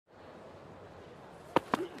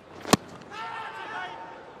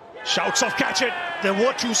Shouts of catch it. There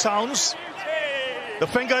were two sounds. The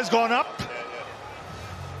finger has gone up.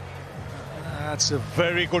 That's a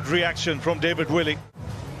very good reaction from David Willey.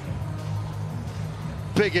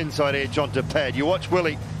 Big inside edge onto pad. You watch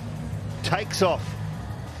Willey. Takes off.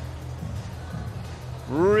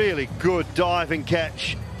 Really good diving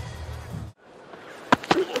catch.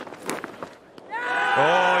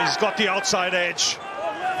 Oh, he's got the outside edge.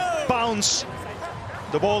 Bounce.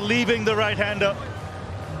 The ball leaving the right-hander.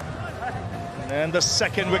 And the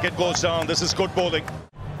second wicket goes down. This is good bowling.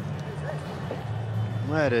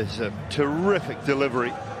 That is a terrific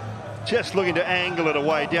delivery. Just looking to angle it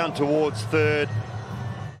away down towards third.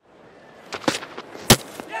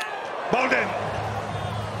 Bowled in.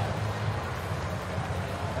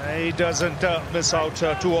 He doesn't miss out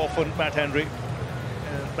too often, Matt Henry.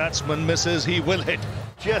 Batsman misses, he will hit.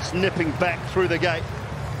 Just nipping back through the gate.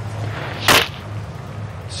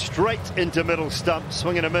 Straight into middle stump,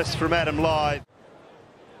 swing and a miss from Adam Lyth.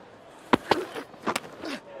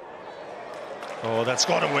 Oh, that's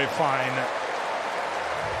got away fine.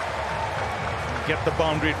 Get the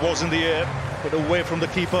boundary, it was in the air, but away from the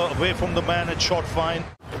keeper, away from the man, it shot fine.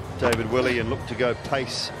 David Willey and looked to go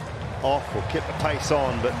pace off, or kept the pace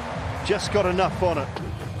on, but just got enough on it.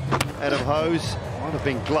 Adam Hose might have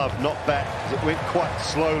been gloved, not back, because it went quite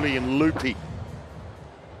slowly and loopy.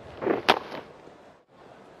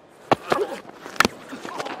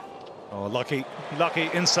 Oh, lucky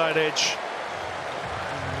inside edge.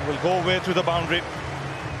 Will go away through the boundary.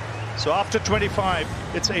 So after 25,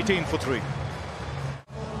 it's 18 for 3.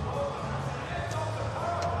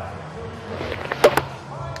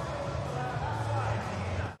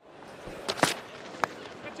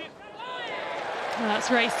 That's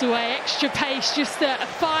raced away, extra pace, just a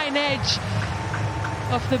fine edge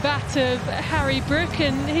off the bat of Harry Brook,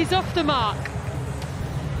 and he's off the mark.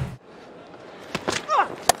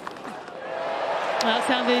 That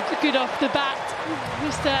sounded good off the bat.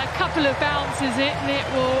 Just a couple of bounces and it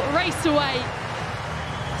will race away.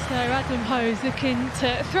 So Adam Hose looking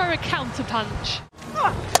to throw a counter punch.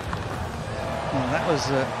 Well, that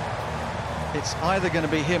was it's either going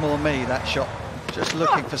to be him or me, that shot. Just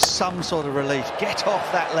looking for some sort of relief. Get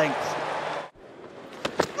off that length.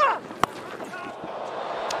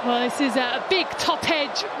 Well, this is a big top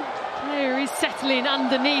edge. Player is settling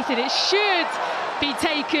underneath it. It should be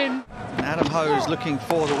taken. Adam Hose looking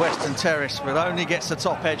for the Western Terrace, but only gets the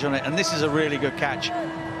top edge on it, and this is a really good catch.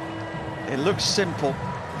 It looks simple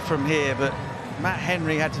from here, but Matt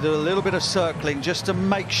Henry had to do a little bit of circling just to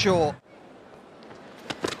make sure.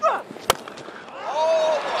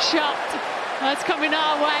 Shot. That's coming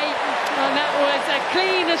our way, and that was a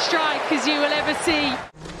cleaner strike as you will ever see.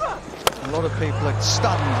 A lot of people are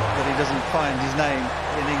stunned that he doesn't find his name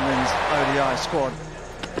in England's ODI squad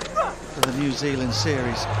for the New Zealand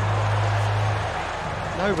series.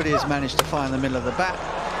 Nobody has managed to find the middle of the bat.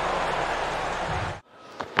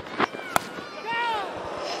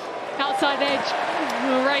 Outside edge,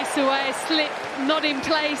 will race away, slip, not in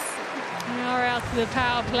place. We are out of the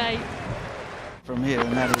power play. From here,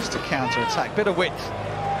 and that is to counter-attack. Bit of width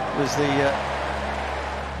was the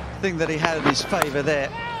thing that he had in his favour there.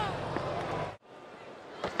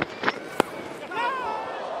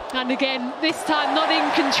 And again, this time not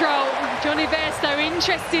in control. Johnny Bairstow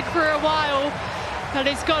interested for a while, but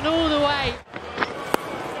it's gone all the way.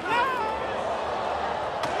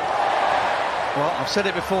 Well, I've said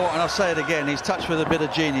it before and I'll say it again. He's touched with a bit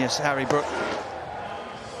of genius, Harry Brook.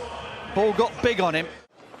 Ball got big on him.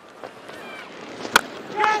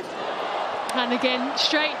 And again,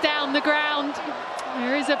 straight down the ground.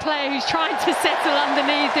 There is a player who's trying to settle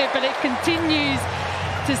underneath it, but it continues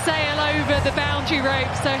to sail over the boundary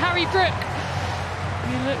rope. So Harry Brook,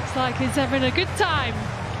 he looks like he's having a good time.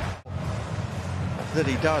 That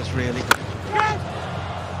he does, really.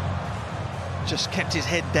 Just kept his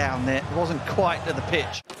head down there. It wasn't quite to the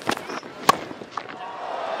pitch.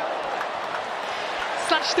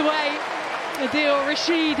 Slashed away. Adil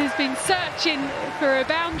Rashid has been searching for a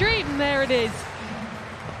boundary, and there it is.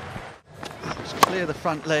 Just clear the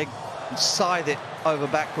front leg and scythe it over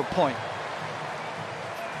backward point.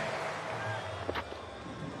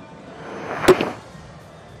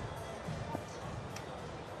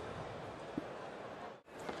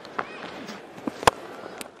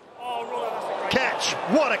 Catch!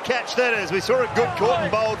 What a catch that is. We saw a good caught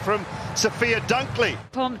and bowled from Sophia Dunkley.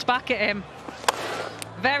 Pumped back at him.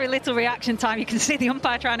 Very little reaction time. You can see the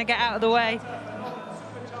umpire trying to get out of the way.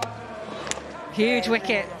 Huge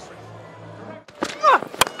wicket.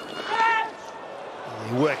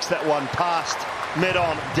 He works that one past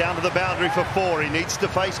mid-on, down to the boundary for 4. He needs to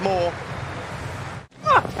face more.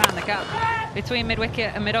 Found the gap. between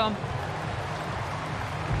mid-wicket and mid-on.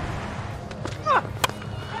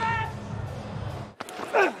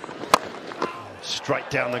 Straight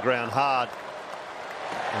down the ground hard.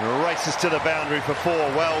 And races to the boundary for 4.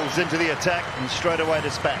 Wells into the attack and straight away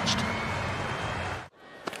dispatched.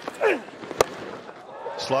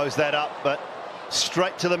 Slows that up, but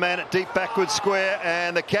straight to the man at deep backward square,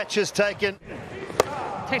 and the catch is taken.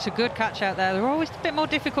 Takes a good catch out there. They're always a bit more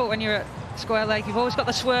difficult when you're at square leg. You've always got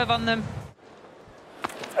the swerve on them.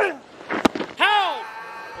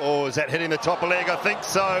 Oh, is that hitting the top leg? I think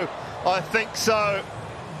so. I think so.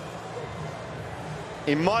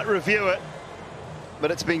 He might review it, but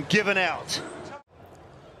it's been given out.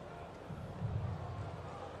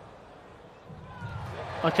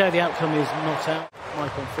 Okay, the outcome is not out.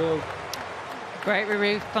 Mike on field. Great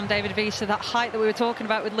review from David Visa, that height that we were talking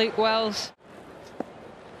about with Luke Wells.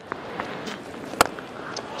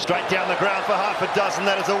 Straight down the ground for half a dozen.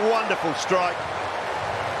 That is a wonderful strike.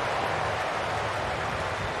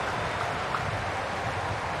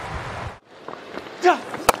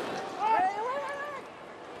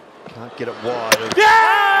 Can't get it wide of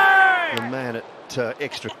the man at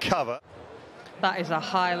extra cover. That is a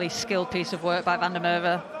highly skilled piece of work by Van der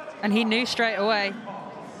Merwe. And he knew straight away.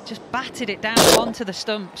 Just batted it down onto the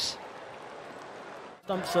stumps.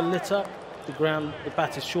 Stumps are lit up. The ground, the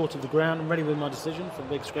bat is short of the ground. I'm ready with my decision for the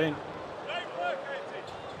big screen.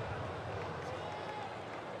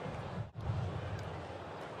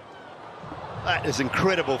 That is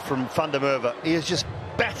incredible from Van der Merwe. He has just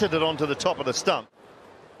battered it onto the top of the stump.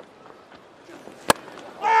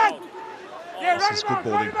 This is good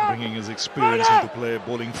bowling, bringing his experience into play,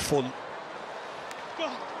 bowling full.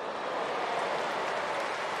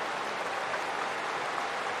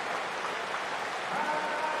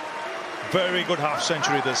 Very good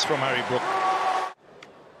half-century this from Harry Brook.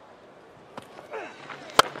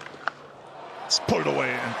 It's pulled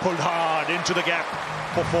away and pulled hard into the gap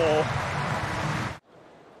for 4.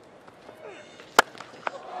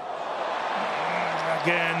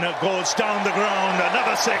 Again, goes down the ground,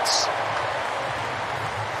 another 6.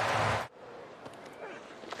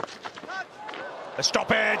 A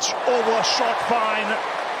stop edge over short fine.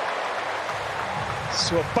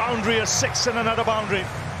 So a boundary, a 6 and another boundary.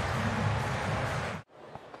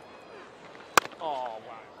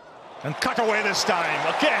 And cut away this time.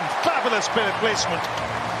 Again, fabulous placement.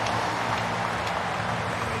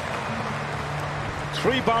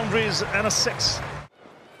 3 boundaries and a 6.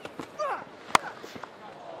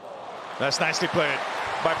 That's nicely played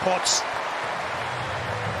by Potts.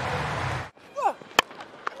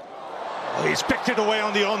 Oh, he's picked it away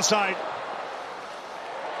on the onside.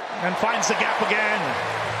 And finds the gap again.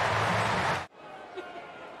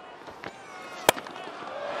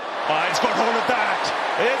 Oh, he's got hold of that.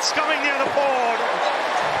 It's coming near the board.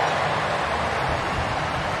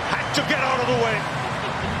 Had to get out of the way.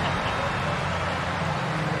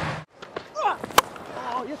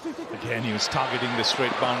 Again, he was targeting the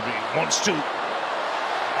straight boundary. Wants to.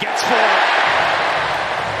 Gets 4.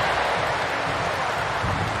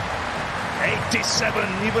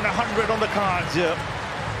 87, even 100 on the cards here.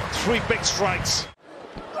 3 big strikes.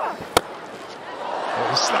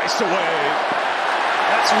 Oh, sliced away.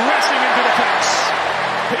 That's racing into the fence.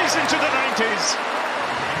 He's into the 90s.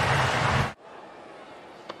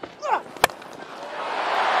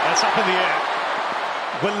 That's up in the air.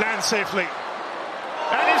 Will land safely.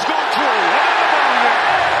 And he's gone through. Another boundary.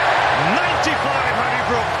 95, Harry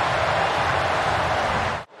Brook.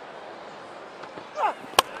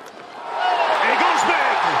 He goes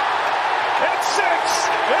big. It's 6.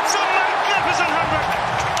 It's a magnificent 100.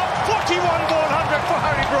 A 41-ball 100 for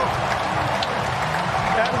Harry Brook.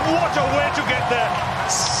 And what a way to get there.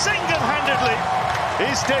 Single-handedly,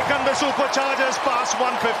 he's taken the Superchargers past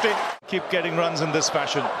 150. Keep getting runs in this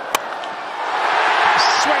fashion.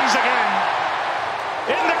 Swings again.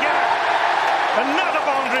 In the gap. Another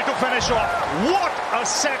boundary to finish off. What a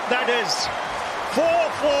set that is.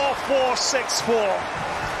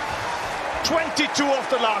 4-4-4-6-4. 22 off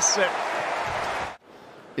the last set.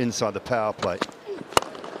 Inside the power play.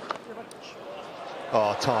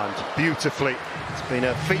 Oh, timed beautifully. It's been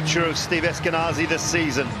a feature of Steve Eskenazi this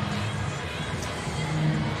season.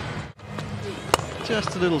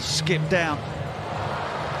 Just a little skip down.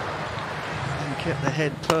 And kept the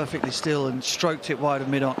head perfectly still and stroked it wide of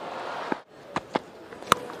mid-on.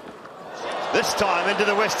 This time into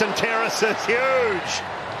the Western Terraces, huge.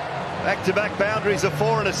 Back-to-back boundaries, a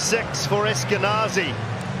 4 and a 6 for Eskenazi.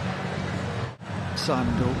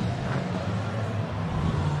 Simon Dahl.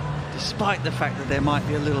 Despite the fact that there might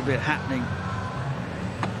be a little bit happening.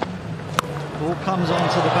 Ball comes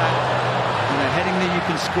onto the bat. And at Headingley you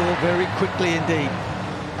can score very quickly indeed.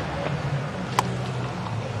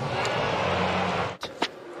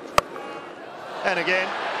 And again,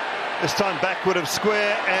 this time backward of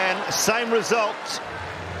square, and same result.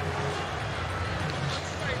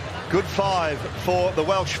 Good 5 for the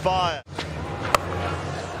Welsh Fire.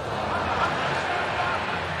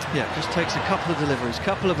 Yeah, just takes a couple of deliveries,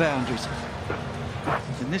 couple of boundaries.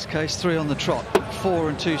 In this case, 3 on the trot, 4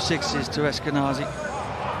 and 2 sixes to Eskenazi.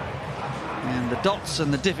 And the dots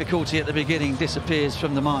and the difficulty at the beginning disappears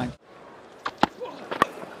from the mind.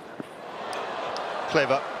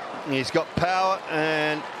 Clever. He's got power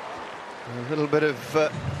and a little bit of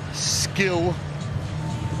skill,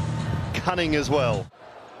 cunning as well.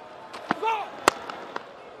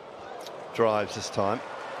 Drives this time.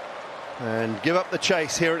 And give up the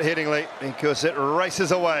chase here at Headingley because it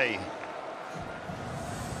races away.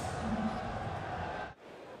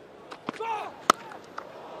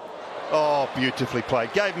 Oh, beautifully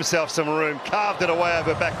played. Gave himself some room, carved it away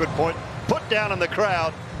over backward point, put down in the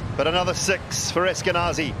crowd, but another 6 for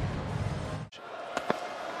Eskenazi.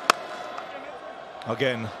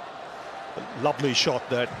 Again, a lovely shot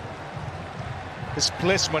that his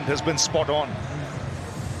placement has been spot on.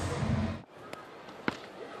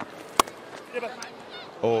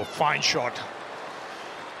 Oh, fine shot.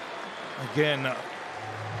 Again, a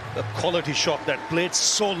quality shot that played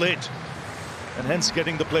so late, and hence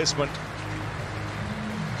getting the placement.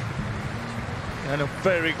 And a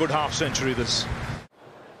very good half century this.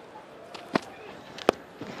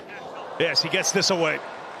 Yes, he gets this away.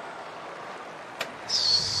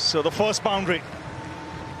 So the first boundary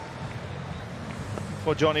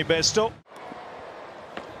for Johnny Bairstow.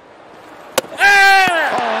 Oh,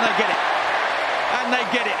 and they get it. And they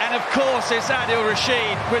get it. And of course it's Adil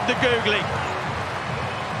Rashid with the googly.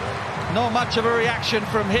 Not much of a reaction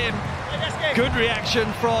from him. Good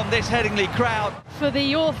reaction from this Headingley crowd. For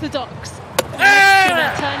the orthodox,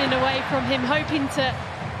 turning away from him, hoping to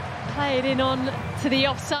play it in on to the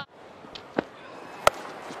offside.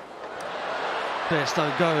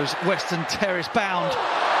 Bairstow goes Western Terrace bound.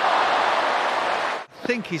 I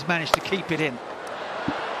think he's managed to keep it in.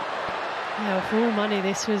 Yeah, for all money,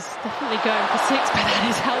 this was definitely going for 6, but that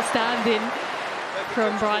is outstanding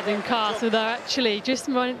from Bryden Castle, though actually just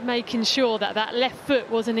making sure that that left foot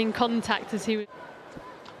wasn't in contact as he was.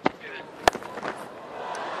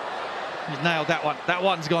 He's nailed that one. That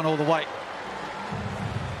one's gone all the way.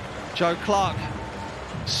 Joe Clark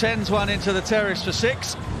sends one into the terrace for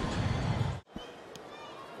 6.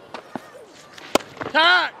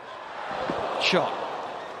 Shot.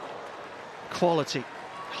 Quality.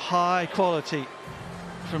 High quality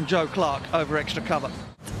from Joe Clark over extra cover.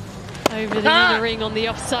 Over the inner ring on the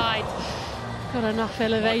offside. Got enough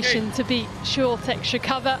elevation to beat short extra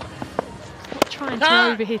cover. Not trying to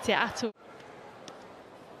overhit it at all.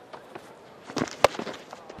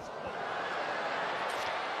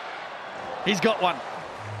 He's got one.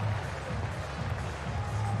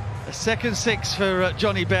 A second 6 for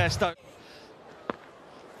Johnny Bairstow.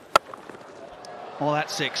 Oh,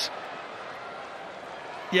 that's 6.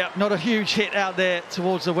 Yeah, not a huge hit out there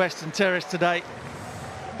towards the Western Terrace today.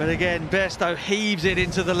 But again, Bairstow heaves it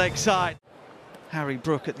into the leg side. Harry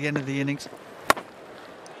Brook at the end of the innings.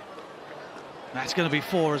 That's going to be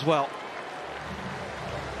 4 as well.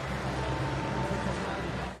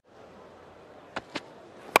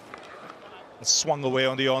 Swung away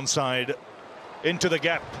on the onside into the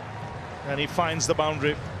gap, and he finds the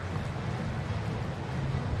boundary.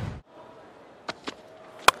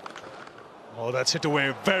 Oh, that's hit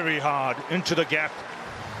away very hard into the gap.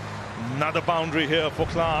 Another boundary here for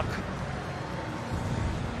Clark.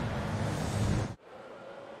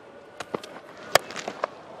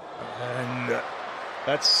 And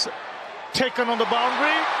that's taken on the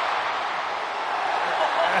boundary.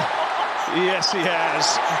 Yes, he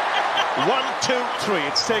has. 1, 2, 3.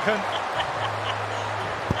 It's taken.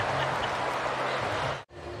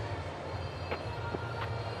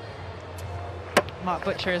 Mark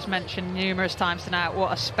Butcher has mentioned numerous times tonight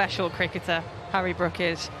what a special cricketer Harry Brook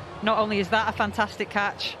is. Not only is that a fantastic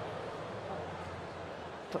catch,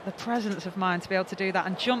 but the presence of mind to be able to do that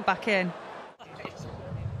and jump back in.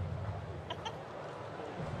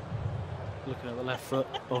 Looking at the left foot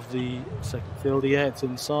of the second fielder, yeah, it's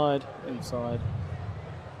inside.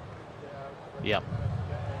 Yep.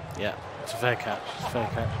 Yeah, it's a fair catch. It's a fair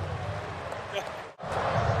catch.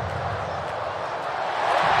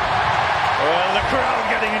 Well, the crowd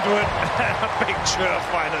getting into it. A big cheer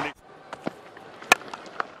finally.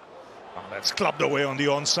 Oh, that's clubbed away on the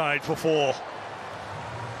onside for 4.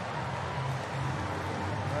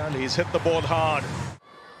 Well, he's hit the ball hard.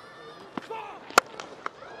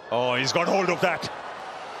 Oh, he's got hold of that.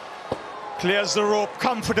 Clears the rope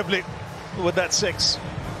comfortably with that 6.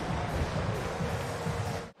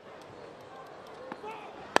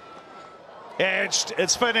 Edged,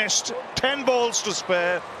 it's finished. 10 balls to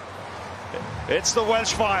spare. It's the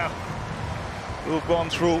Welsh Fire who've gone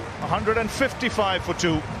through 155 for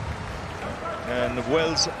 2. And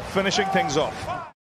Wales finishing things off.